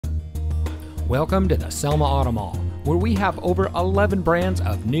Welcome to the Selma Auto Mall, where we have over 11 brands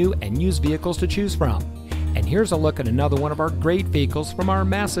of new and used vehicles to choose from. And here's a look at another one of our great vehicles from our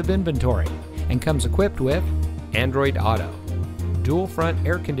massive inventory, and comes equipped with Android Auto, dual front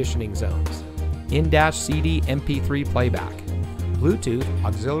air conditioning zones, in-dash CD MP3 playback, Bluetooth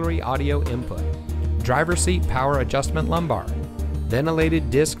auxiliary audio input, driver seat power adjustment lumbar, ventilated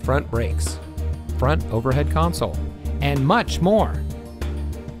disc front brakes, front overhead console, and much more.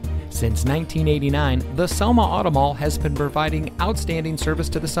 Since 1989, the Selma Auto Mall has been providing outstanding service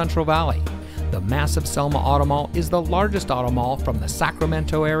to the Central Valley. The massive Selma Auto Mall is the largest auto mall from the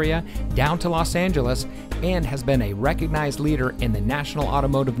Sacramento area down to Los Angeles and has been a recognized leader in the National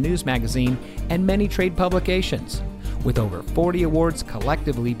Automotive News magazine and many trade publications. With over 40 awards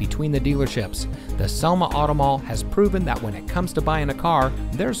collectively between the dealerships, the Selma Auto Mall has proven that when it comes to buying a car,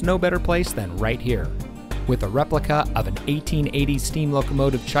 there's no better place than right here. With a replica of an 1880 steam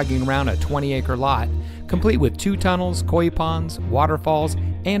locomotive chugging around a 20-acre lot, complete with 2 tunnels, koi ponds, waterfalls,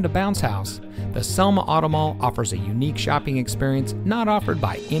 and a bounce house, the Selma Auto Mall offers a unique shopping experience not offered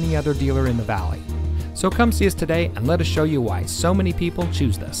by any other dealer in the valley. So come see us today and let us show you why so many people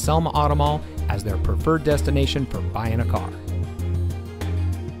choose the Selma Auto Mall as their preferred destination for buying a car.